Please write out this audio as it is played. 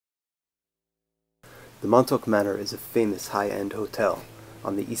The Montauk Manor is a famous high-end hotel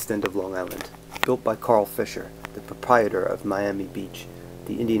on the east end of Long Island, built by Carl Fisher, the proprietor of Miami Beach,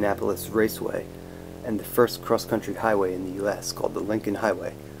 the Indianapolis Raceway, and the first cross-country highway in the U.S. called the Lincoln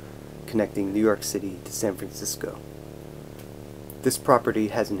Highway, connecting New York City to San Francisco. This property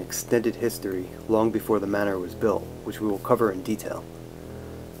has an extended history long before the manor was built, which we will cover in detail.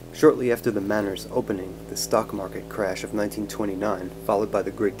 Shortly after the manor's opening, the stock market crash of 1929, followed by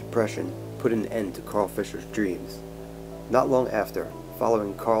the Great Depression, put an end to Carl Fisher's dreams. Not long after,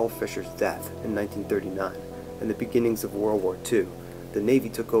 following Carl Fisher's death in 1939 and the beginnings of World War II, the Navy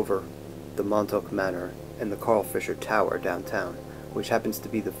took over the Montauk Manor and the Carl Fisher Tower downtown, which happens to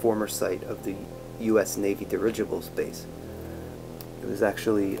be the former site of the U.S. Navy dirigible base. It was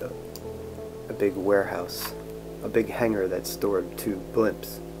actually a big warehouse, a big hangar that stored 2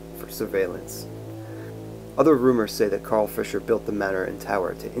 blimps for surveillance. Other rumors say that Carl Fisher built the manor and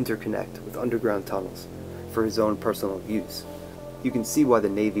tower to interconnect with underground tunnels for his own personal use. You can see why the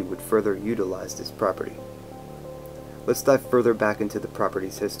Navy would further utilize this property. Let's dive further back into the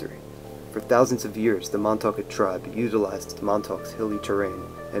property's history. For thousands of years, the Montaukett tribe utilized Montauk's hilly terrain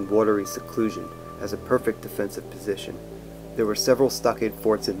and watery seclusion as a perfect defensive position. There were several stockade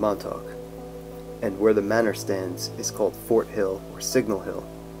forts in Montauk, and where the manor stands is called Fort Hill or Signal Hill,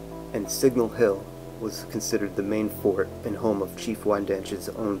 and Signal Hill was considered the main fort and home of Chief Wyandanch's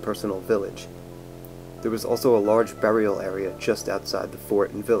own personal village. There was also a large burial area just outside the fort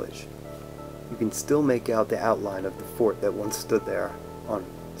and village. You can still make out the outline of the fort that once stood there on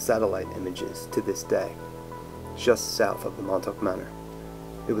satellite images to this day, just south of the Montauk Manor.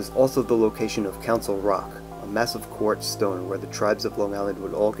 It was also the location of Council Rock, a massive quartz stone where the tribes of Long Island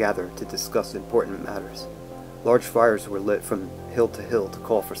would all gather to discuss important matters. Large fires were lit from hill to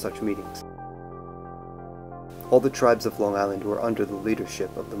call for such meetings. All the tribes of Long Island were under the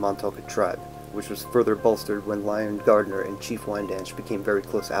leadership of the Montaukett tribe, which was further bolstered when Lion Gardner and Chief Wyandanch became very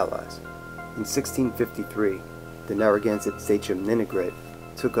close allies. In 1653, the Narragansett Sachem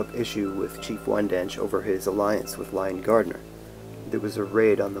took up issue with Chief Wyandanch over his alliance with Lion Gardner. There was a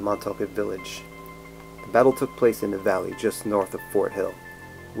raid on the Montaukett village. The battle took place in a valley just north of Fort Hill,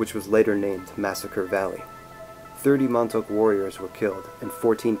 which was later named Massacre Valley. 30 Montauk warriors were killed and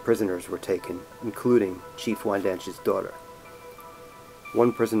 14 prisoners were taken, including Chief Wyandanch's daughter.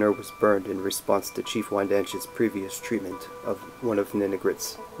 One prisoner was burned in response to Chief Wyandanch's previous treatment of one of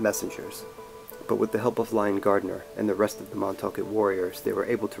Ninigret's messengers. But with the help of Lion Gardner and the rest of the Montaukett warriors, they were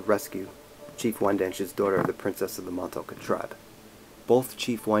able to rescue Chief Wyandanch's daughter, the princess of the Montaukett tribe. Both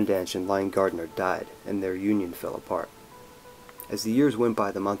Chief Wyandanch and Lion Gardner died, and their union fell apart. As the years went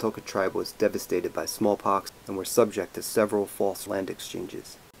by, the Montaukett tribe was devastated by smallpox and were subject to several false land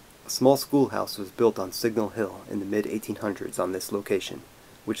exchanges. A small schoolhouse was built on Signal Hill in the mid-1800s on this location,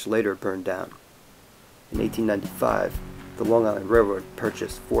 which later burned down. In 1895, the Long Island Railroad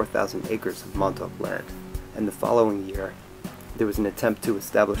purchased 4,000 acres of Montauk land, and the following year, there was an attempt to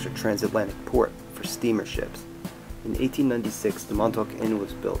establish a transatlantic port for steamer ships. In 1896, the Montauk Inn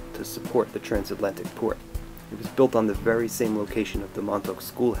was built to support the transatlantic port. It was built on the very same location of the Montauk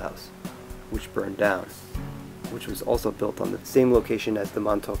Schoolhouse, which burned down, which was also built on the same location as the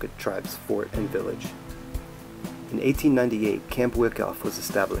Montaukett tribe's fort and village. In 1898, Camp Wyckoff was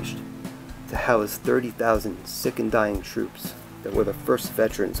established to house 30,000 sick and dying troops that were the first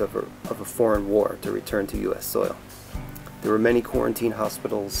veterans of a foreign war to return to U.S. soil. There were many quarantine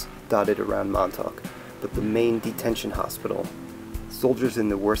hospitals dotted around Montauk, but the main detention hospital, soldiers in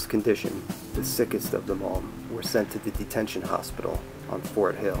the worst condition, the sickest of them all, were sent to the detention hospital on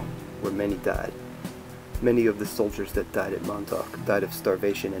Fort Hill, where many died. Many of the soldiers that died at Montauk died of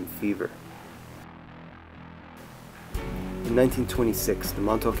starvation and fever. In 1926, the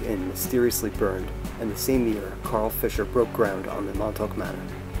Montauk Inn mysteriously burned, and the same year, Carl Fisher broke ground on the Montauk Manor.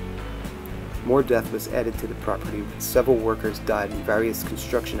 More death was added to the property, with several workers died in various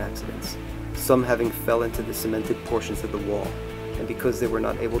construction accidents, some having fell into the cemented portions of the wall, and because they were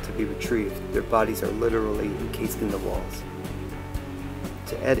not able to be retrieved, their bodies are literally encased in the walls.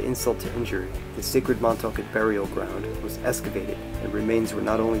 To add insult to injury, the sacred Montaukett burial ground was excavated, and remains were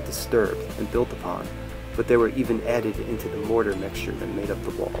not only disturbed and built upon, but they were even added into the mortar mixture that made up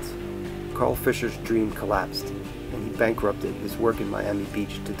the walls. Carl Fisher's dream collapsed, and he bankrupted his work in Miami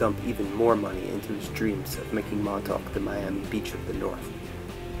Beach to dump even more money into his dreams of making Montauk the Miami Beach of the North.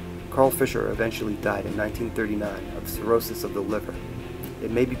 Carl Fisher eventually died in 1939 of cirrhosis of the liver.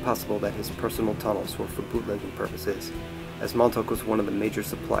 It may be possible that his personal tunnels were for bootlegging purposes, as Montauk was one of the major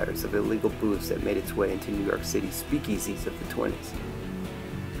suppliers of illegal booze that made its way into New York City's speakeasies of the 20s.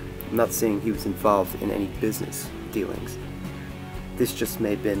 I'm not saying he was involved in any business dealings. This just may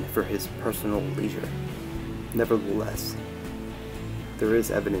have been for his personal leisure. Nevertheless, there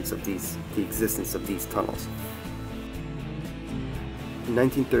is evidence of the existence of these tunnels. In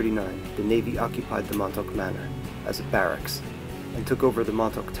 1939, the Navy occupied the Montauk Manor as a barracks and took over the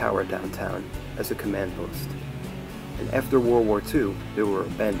Montauk Tower downtown as a command post. And after World War II, they were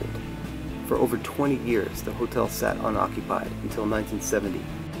abandoned. For over 20 years, the hotel sat unoccupied until 1970,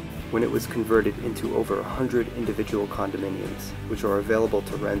 when it was converted into over 100 individual condominiums, which are available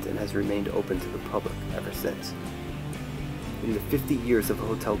to rent and has remained open to the public ever since. In the 50 years of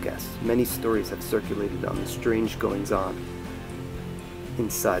hotel guests, many stories have circulated on the strange goings-on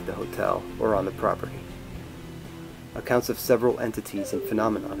inside the hotel or on the property. Accounts of several entities and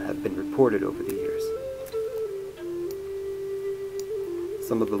phenomena have been reported over the years.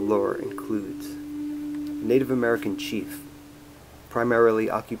 Some of the lore includes a Native American chief, primarily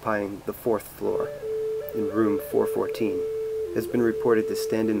occupying the 4th floor in room 414, has been reported to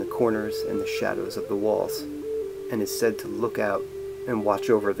stand in the corners and the shadows of the walls, and is said to look out and watch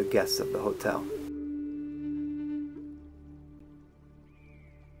over the guests of the hotel.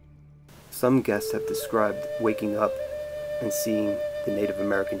 Some guests have described waking up and seeing the Native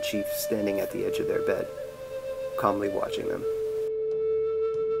American chief standing at the edge of their bed, calmly watching them.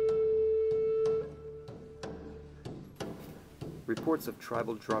 Reports of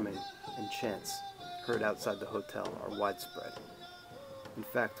tribal drumming and chants heard outside the hotel are widespread. In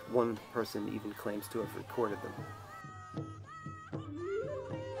fact, one person even claims to have recorded them.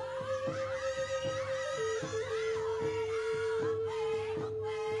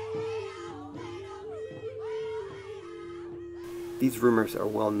 These rumors are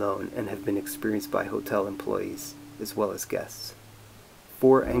well known and have been experienced by hotel employees as well as guests.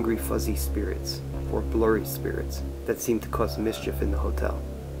 4 angry fuzzy spirits, or blurry spirits, that seem to cause mischief in the hotel.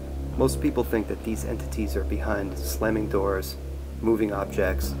 Most people think that these entities are behind slamming doors, moving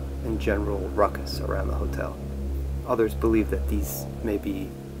objects, and general ruckus around the hotel. Others believe that these may be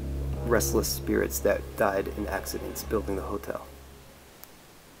restless spirits that died in accidents building the hotel.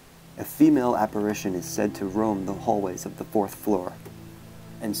 A female apparition is said to roam the hallways of the 4th floor,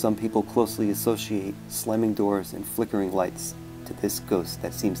 and some people closely associate slamming doors and flickering lights to this ghost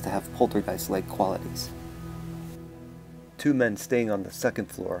that seems to have poltergeist-like qualities. 2 men staying on the 2nd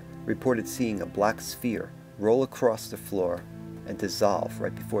floor reported seeing a black sphere roll across the floor and dissolve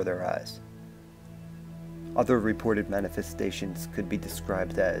right before their eyes. Other reported manifestations could be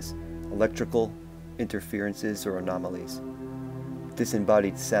described as electrical interferences or anomalies,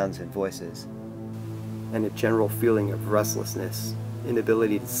 disembodied sounds and voices, and a general feeling of restlessness,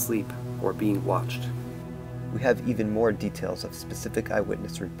 inability to sleep, or being watched. We have even more details of specific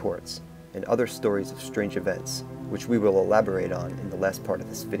eyewitness reports and other stories of strange events, which we will elaborate on in the last part of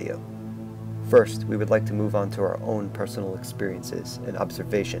this video. First, we would like to move on to our own personal experiences and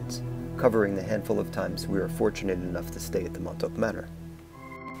observations, covering the handful of times we were fortunate enough to stay at the Montauk Manor.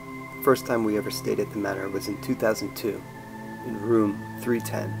 The first time we ever stayed at the Manor was in 2002, in room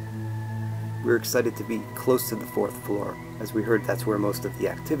 310. We were excited to be close to the 4th floor, as we heard that's where most of the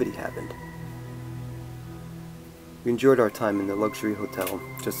activity happened. We enjoyed our time in the luxury hotel,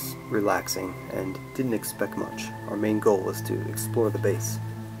 just relaxing, and didn't expect much. Our main goal was to explore the base.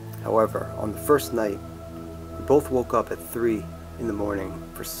 However, on the first night, we both woke up at 3 in the morning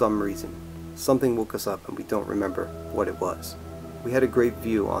for some reason. Something woke us up and we don't remember what it was. We had a great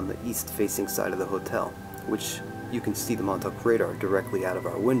view on the east-facing side of the hotel, which you can see the Montauk radar directly out of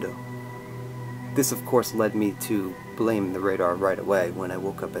our window. This of course led me to blame the radar right away when I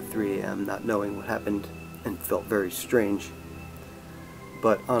woke up at 3 a.m. not knowing what happened and felt very strange.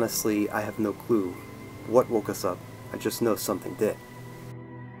 But honestly, I have no clue what woke us up. I just know something did.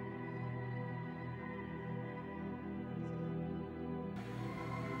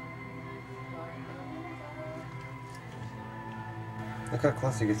 Look how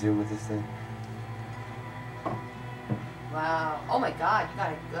close you can zoom with this thing. Wow. Oh my god, you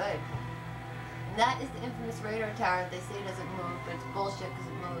got it good. And that is the infamous radar tower. They say it doesn't move, but it's bullshit because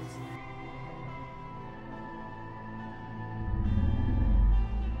it moves.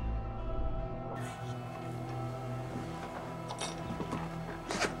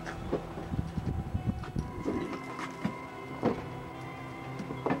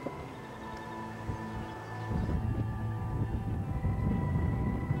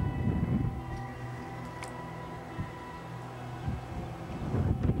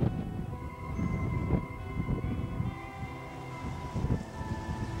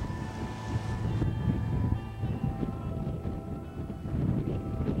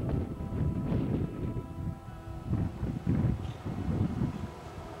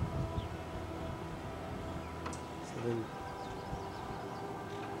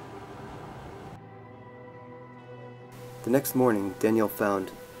 The next morning, Danielle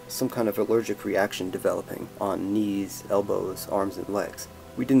found some kind of allergic reaction developing on knees, elbows, arms, and legs.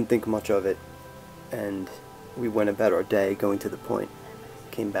 We didn't think much of it, and we went about our day going to the point.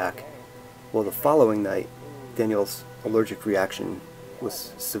 Came back. Well, the following night, Danielle's allergic reaction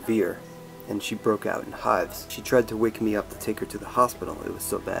was severe, and she broke out in hives. She tried to wake me up to take her to the hospital, it was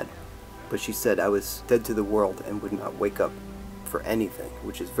so bad. But she said I was dead to the world and would not wake up for anything,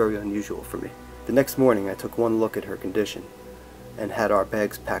 which is very unusual for me. The next morning, I took one look at her condition, and had our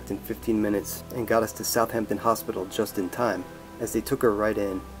bags packed in 15 minutes, and got us to Southampton Hospital just in time, as they took her right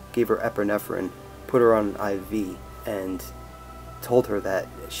in, gave her epinephrine, put her on an IV, and told her that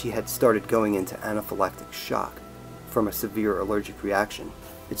she had started going into anaphylactic shock from a severe allergic reaction.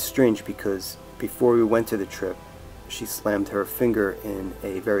 It's strange because before we went to the trip, she slammed her finger in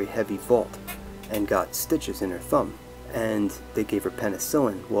a very heavy vault and got stitches in her thumb, and they gave her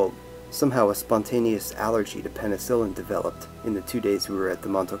penicillin. Well, somehow a spontaneous allergy to penicillin developed in the 2 days we were at the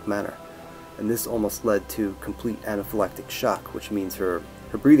Montauk Manor, and this almost led to complete anaphylactic shock, which means her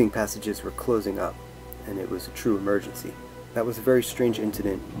breathing passages were closing up, and it was a true emergency. That was a very strange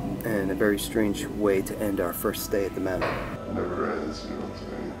incident, and a very strange way to end our first stay at the Manor. Never ends, you know what I'm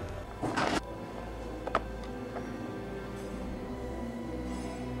saying?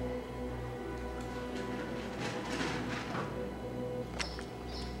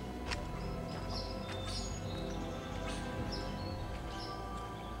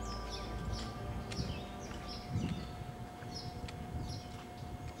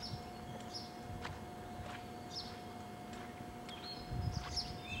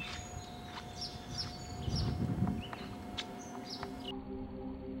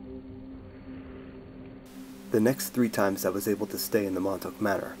 The next 3 times I was able to stay in the Montauk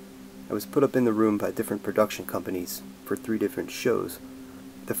Manor. I was put up in the room by different production companies for 3 different shows.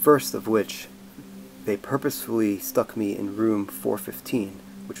 The first of which, they purposefully stuck me in room 415,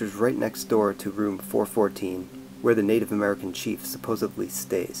 which was right next door to room 414, where the Native American chief supposedly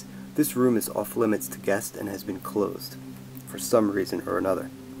stays. This room is off limits to guests and has been closed, for some reason or another.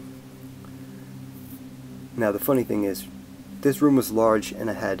 Now the funny thing is, this room was large and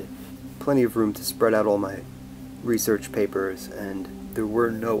I had plenty of room to spread out all my research papers, and there were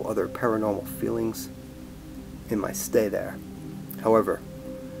no other paranormal feelings in my stay there. However,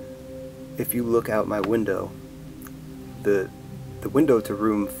 if you look out my window, the window to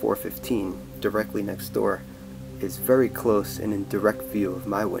room 415, directly next door, is very close and in direct view of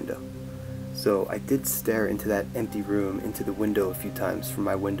my window. So I did stare into that empty room, into the window a few times from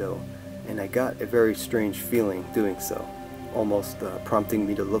my window, and I got a very strange feeling doing so, almost prompting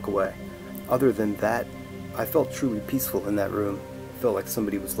me to look away. Other than that, I felt truly peaceful in that room. I felt like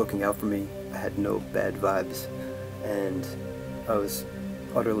somebody was looking out for me. I had no bad vibes, and I was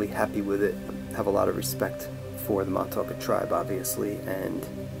utterly happy with it. I have a lot of respect for the Montaukett tribe, obviously, and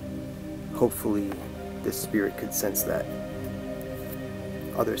hopefully this spirit could sense that.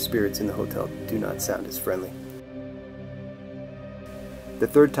 Other spirits in the hotel do not sound as friendly. The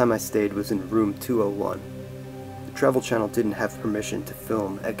 3rd time I stayed was in room 201. The Travel Channel didn't have permission to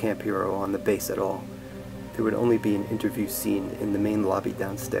film at Camp Hero on the base at all. There would only be an interview scene in the main lobby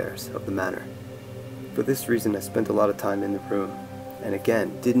downstairs of the Manor. For this reason, I spent a lot of time in the room, and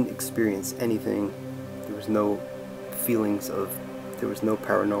again, didn't experience anything. There was no feelings of, there was no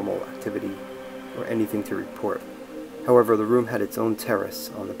paranormal activity or anything to report. However, the room had its own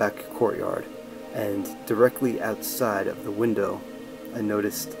terrace on the back courtyard, and directly outside of the window, I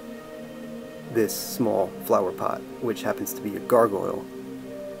noticed this small flower pot, which happens to be a gargoyle,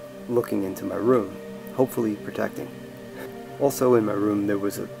 looking into my room, hopefully protecting. Also in my room there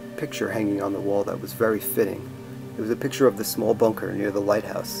was a picture hanging on the wall that was very fitting. It was a picture of the small bunker near the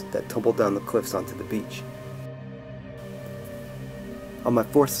lighthouse that tumbled down the cliffs onto the beach. On my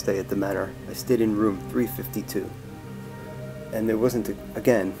 4th stay at the Manor, I stayed in room 352. And there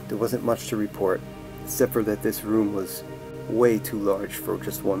wasn't much to report, except for that this room was way too large for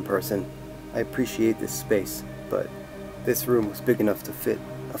just one person. I appreciate this space, but this room was big enough to fit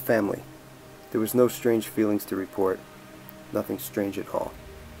a family. There was no strange feelings to report, nothing strange at all.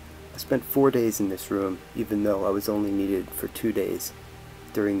 I spent 4 days in this room, even though I was only needed for 2 days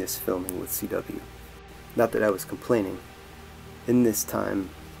during this filming with CW. Not that I was complaining. In this time,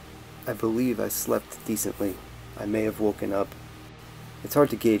 I believe I slept decently. I may have woken up. It's hard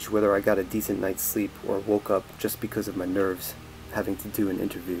to gauge whether I got a decent night's sleep or woke up just because of my nerves having to do an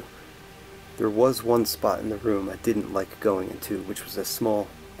interview. There was one spot in the room I didn't like going into, which was a small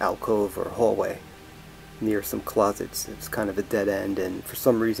alcove or hallway near some closets. It was kind of a dead end, and for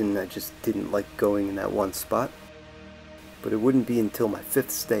some reason I just didn't like going in that one spot. But it wouldn't be until my 5th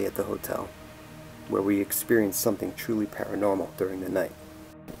stay at the hotel where we experienced something truly paranormal during the night.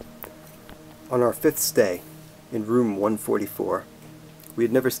 On our 5th stay, in room 144, we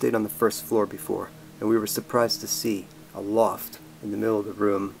had never stayed on the 1st floor before, and we were surprised to see a loft in the middle of the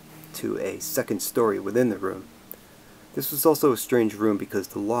room to a 2nd story within the room. This was also a strange room because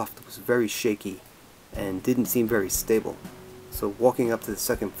the loft was very shaky and didn't seem very stable, so walking up to the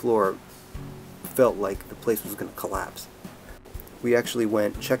 2nd floor felt like the place was going to collapse. We actually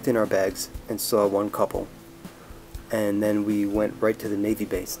went, checked in our bags, and saw one couple, and then we went right to the Navy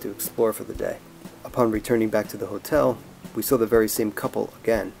base to explore for the day. Upon returning back to the hotel, we saw the very same couple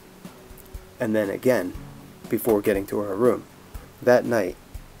again, and then again, before getting to our room. That night,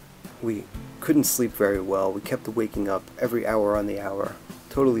 we couldn't sleep very well. We kept waking up every hour on the hour,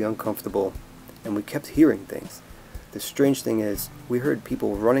 totally uncomfortable, and we kept hearing things. The strange thing is, we heard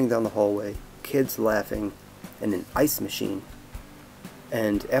people running down the hallway, kids laughing, and an ice machine.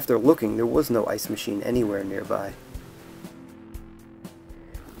 And after looking, there was no ice machine anywhere nearby.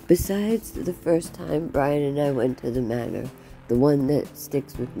 Besides the first time Brian and I went to the Manor, the one that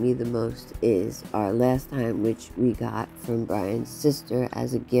sticks with me the most is our last time, which we got from Brian's sister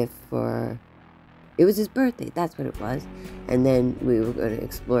as a gift for... It was his birthday, that's what it was. And then we were going to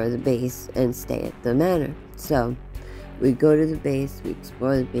explore the base and stay at the Manor. So we go to the base, we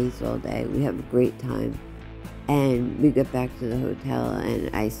explore the base all day, we have a great time. And we get back to the hotel,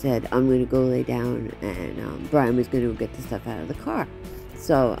 and I said, I'm going to go lay down, and Brian was going to get the stuff out of the car.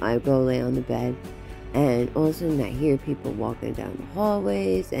 So I go lay on the bed, and all of a sudden I hear people walking down the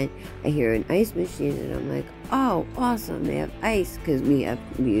hallways, and I hear an ice machine, and I'm like, oh, awesome, they have ice, because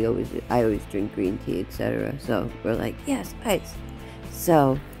I always drink green tea, etc. So we're like, yes, ice.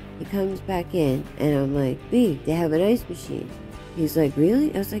 So he comes back in, and I'm like, B, they have an ice machine. He's like,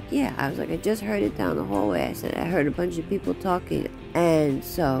 really? I was like, yeah. I was like, I just heard it down the hallway. I said, I heard a bunch of people talking. And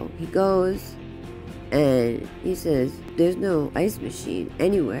so he goes and he says, there's no ice machine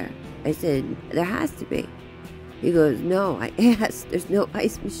anywhere. I said, there has to be. He goes, no, I asked, there's no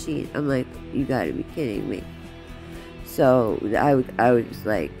ice machine. I'm like, you gotta be kidding me. So I was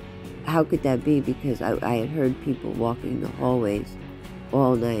like, how could that be? Because I had heard people walking the hallways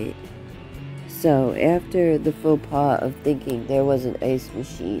all night. So after the faux pas of thinking there was an ice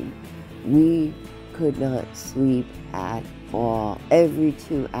machine, we could not sleep at all. Every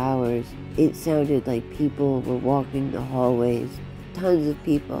 2 hours, it sounded like people were walking the hallways, tons of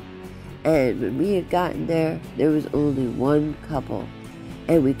people. And when we had gotten there, there was only one couple.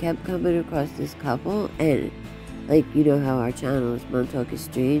 And we kept coming across this couple, and like, you know how our channel is Montauk is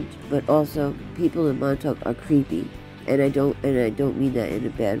strange, but also people in Montauk are creepy. And I don't mean that in a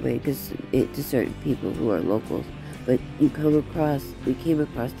bad way, because to certain people who are locals. But we came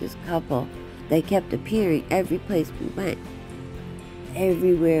across this couple. They kept appearing every place we went.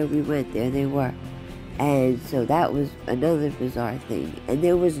 Everywhere we went, there they were. And so that was another bizarre thing. And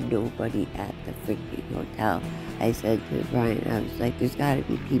there was nobody at the freaking hotel. I said to Brian, I was like, there's got to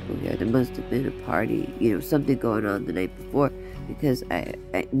be people here. There must have been a party, something going on the night before, because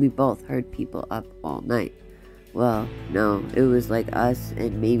we both heard people up all night. Well, no, it was like us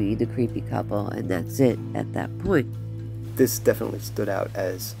and maybe the creepy couple, and that's it at that point. This definitely stood out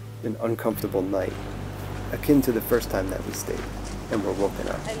as an uncomfortable night, akin to the first time that we stayed and were woken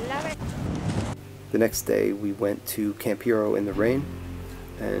up. I love it. The next day we went to Camp Hero in the rain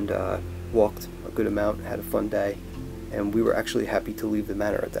and walked a good amount, had a fun day, and we were actually happy to leave the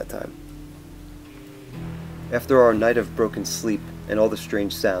Manor at that time. After our night of broken sleep and all the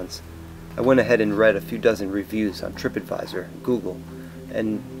strange sounds, I went ahead and read a few dozen reviews on TripAdvisor and Google,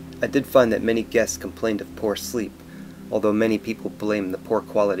 and I did find that many guests complained of poor sleep, although many people blamed the poor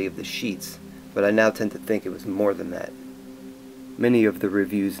quality of the sheets, but I now tend to think it was more than that. Many of the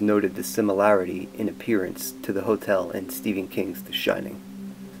reviews noted the similarity in appearance to the hotel in Stephen King's The Shining.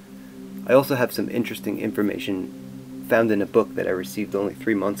 I also have some interesting information found in a book that I received only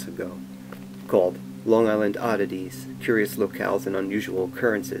 3 months ago, called Long Island Oddities, Curious Locales and Unusual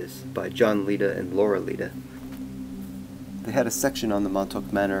Occurrences by John Leda and Laura Leda. They had a section on the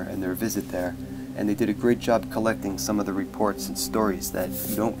Montauk Manor and their visit there, and they did a great job collecting some of the reports and stories that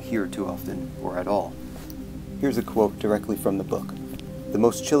you don't hear too often or at all. Here's a quote directly from the book. The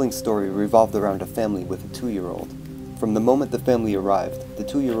most chilling story revolved around a family with a 2-year-old. From the moment the family arrived, the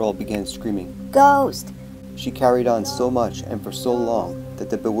 2-year-old began screaming, "Ghost!" She carried on so much and for so long that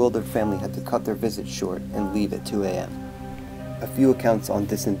the bewildered family had to cut their visit short and leave at 2 a.m. A few accounts on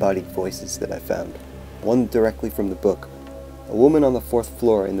disembodied voices that I found. One directly from the book. A woman on the 4th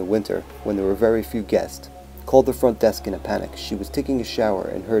floor in the winter, when there were very few guests, called the front desk in a panic. She was taking a shower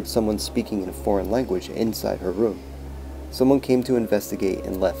and heard someone speaking in a foreign language inside her room. Someone came to investigate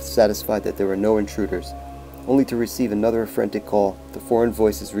and left, satisfied that there were no intruders, only to receive another frantic call. The foreign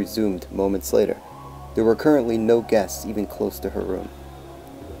voices resumed moments later. There were currently no guests even close to her room.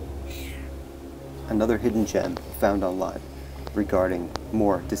 Another hidden gem found online regarding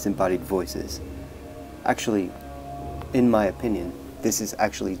more disembodied voices. Actually, in my opinion, this is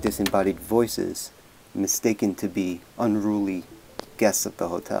actually disembodied voices mistaken to be unruly guests of the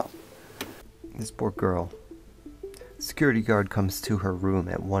hotel. This poor girl. Security guard comes to her room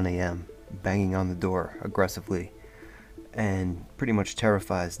at 1 a.m., banging on the door aggressively, and pretty much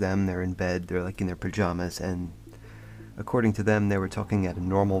terrifies them. They're in bed, they're like in their pajamas, and according to them, they were talking at a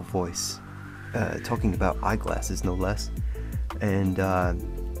normal voice, talking about eyeglasses, no less. And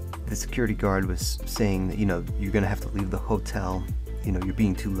the security guard was saying that, you're gonna have to leave the hotel, you're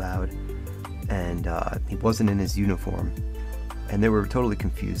being too loud. And he wasn't in his uniform. And they were totally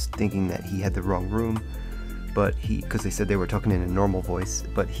confused, thinking that he had the wrong room, because they said they were talking in a normal voice,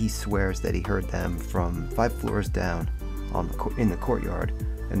 but he swears that he heard them from 5 floors down in the courtyard,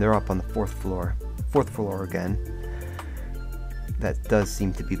 and they're up on the 4th floor again. That does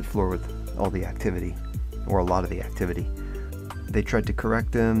seem to be the floor with all the activity, or a lot of the activity. They tried to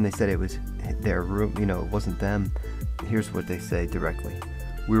correct them. They said it was their room, it wasn't them. Here's what they say directly.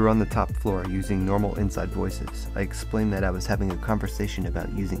 We were on the top floor using normal inside voices. I explained that I was having a conversation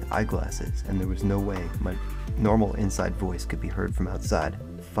about using eyeglasses, and there was no way my normal inside voice could be heard from outside,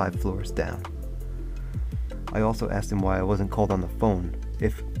 5 floors down. I also asked him why I wasn't called on the phone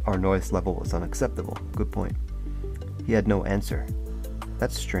if our noise level was unacceptable. Good point. He had no answer.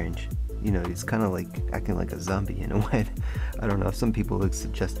 That's strange. He's kind of like acting like a zombie in a way. I don't know, some people have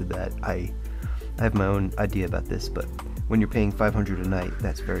suggested that. I have my own idea about this, but when you're paying $500 a night,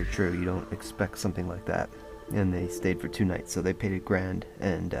 that's very true. You don't expect something like that. And they stayed for 2 nights, so they paid $1,000,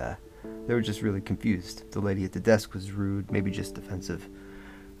 and they were just really confused. The lady at the desk was rude, maybe just defensive.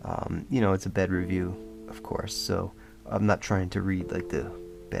 It's a bad review, of course, so I'm not trying to read like the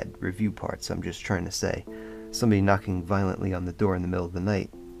bad review parts. I'm just trying to say somebody knocking violently on the door in the middle of the night,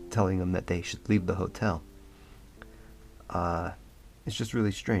 telling them that they should leave the hotel. It's just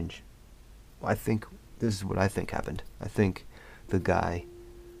really strange. This is what I think happened. I think the guy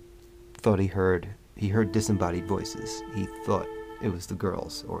thought he heard disembodied voices. He thought it was the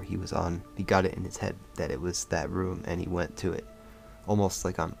girls, or he got it in his head that it was that room, and he went to it almost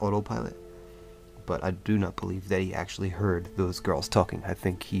like on autopilot. But I do not believe that he actually heard those girls talking. I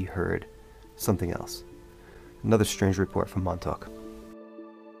think he heard something else. Another strange report from Montauk.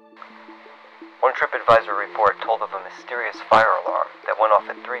 One TripAdvisor report told of a mysterious fire alarm that went off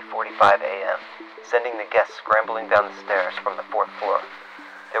at 3:45 a.m., sending the guests scrambling down the stairs from the 4th floor.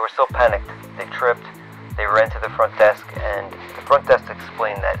 They were so panicked, they tripped, they ran to the front desk, and the front desk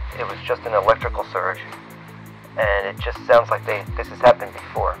explained that it was just an electrical surge, and it just sounds like this has happened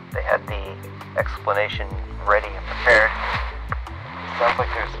before. They had the explanation ready and prepared. It sounds like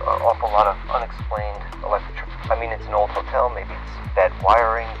there's an awful lot of unexplained it's an old hotel, maybe it's bad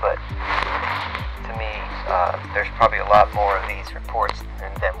wiring, but to me, there's probably a lot more of these reports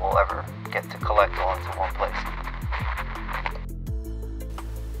than we'll ever get to collect all into one place.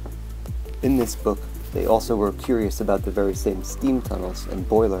 In this book, they also were curious about the very same steam tunnels and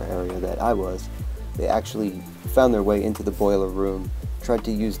boiler area that I was. They actually found their way into the boiler room, tried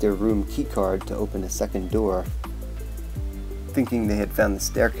to use their room keycard to open a second door, thinking they had found the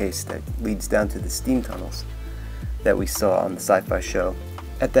staircase that leads down to the steam tunnels that we saw on the sci-fi show.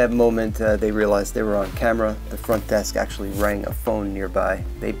 At that moment, they realized they were on camera. The front desk actually rang a phone nearby.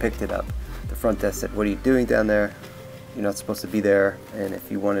 They picked it up. The front desk said, "What are you doing down there? You're not supposed to be there, and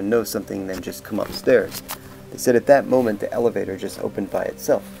if you want to know something, then just come upstairs." They said at that moment the elevator just opened by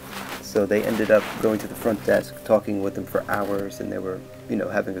itself. So they ended up going to the front desk, talking with them for hours, and they were,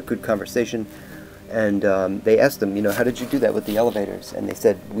 having a good conversation. And they asked them, how did you do that with the elevators? And they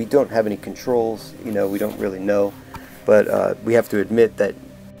said, we don't have any controls, we don't really know. But we have to admit that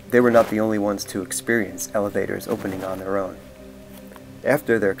they were not the only ones to experience elevators opening on their own.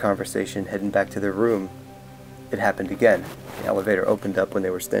 After their conversation, heading back to their room, it happened again. The elevator opened up when they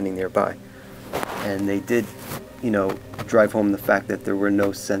were standing nearby. And they did, drive home the fact that there were no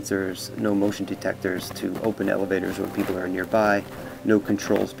sensors, no motion detectors to open elevators when people are nearby, no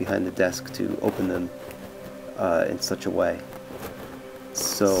controls behind the desk to open them in such a way.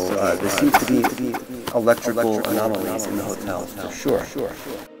 So there seems to be electrical anomalies in the hotel, for sure.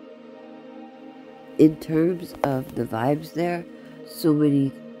 In terms of the vibes there, so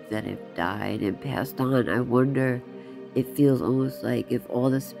many that have died and passed on, I wonder, it feels almost like if all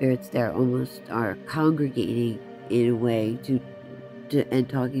the spirits there almost are congregating in a way to and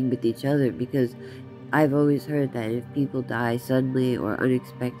talking with each other, because I've always heard that if people die suddenly or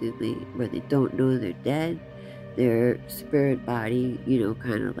unexpectedly where they don't know they're dead, their spirit body,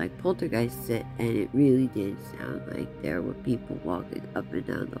 kind of like poltergeists it, and it really did sound like there were people walking up and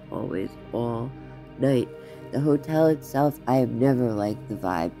down the hallways all night. The hotel itself, I have never liked the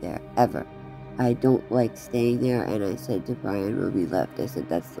vibe there, ever. I don't like staying there, and I said to Brian when we left, I said,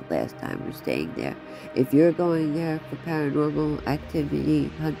 that's the last time we're staying there. If you're going there for paranormal activity,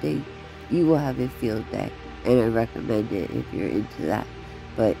 hunting, you will have a field day, and I recommend it if you're into that.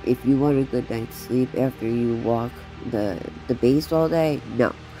 But if you want a good night's sleep after you walk the base all day,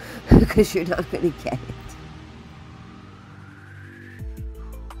 no, because you're not going to get it.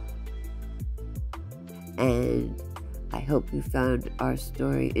 And I hope you found our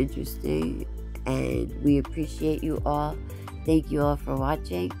story interesting, and we appreciate you all. Thank you all for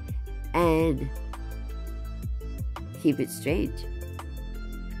watching, and keep it strange.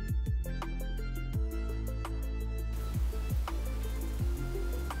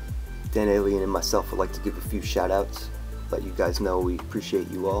 Dan Alien and myself would like to give a few shout outs, let you guys know we appreciate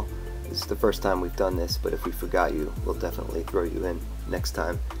you all. This is the first time we've done this, but if we forgot you, we'll definitely throw you in next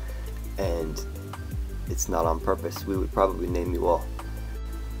time. And it's not on purpose, we would probably name you all.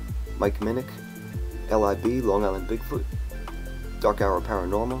 Mike Minnick, LIB, Long Island Bigfoot, Dark Hour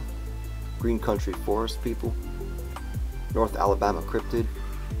Paranormal, Green Country Forest People, North Alabama Cryptid,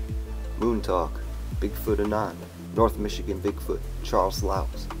 Montauk, Bigfoot Anon, North Michigan Bigfoot, Charles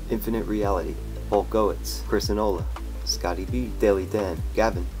Laus, Infinite Reality, Paul Goetz, Chris Inola, Scotty B, Daily Dan,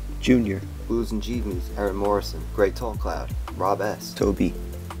 Gavin, Junior, Blues and Jeeves, Aaron Morrison, Grey Tall Cloud, Rob S, Toby,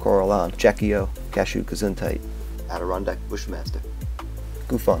 Coralan, Jackie O, Cashew Kazuntite, Adirondack Bushmaster,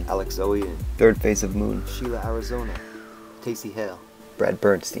 Goofon, Alex Owen, Third Phase of Moon, Sheila Arizona, Tacey Hale, Brad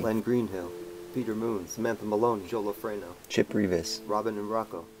Bernstein, Len Greenhill, Peter Moon, Samantha Maloney, Joe Lofreno, Chip Rivas, Robin and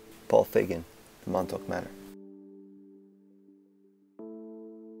Rocco, Paul Fagan, the Montauk Manor.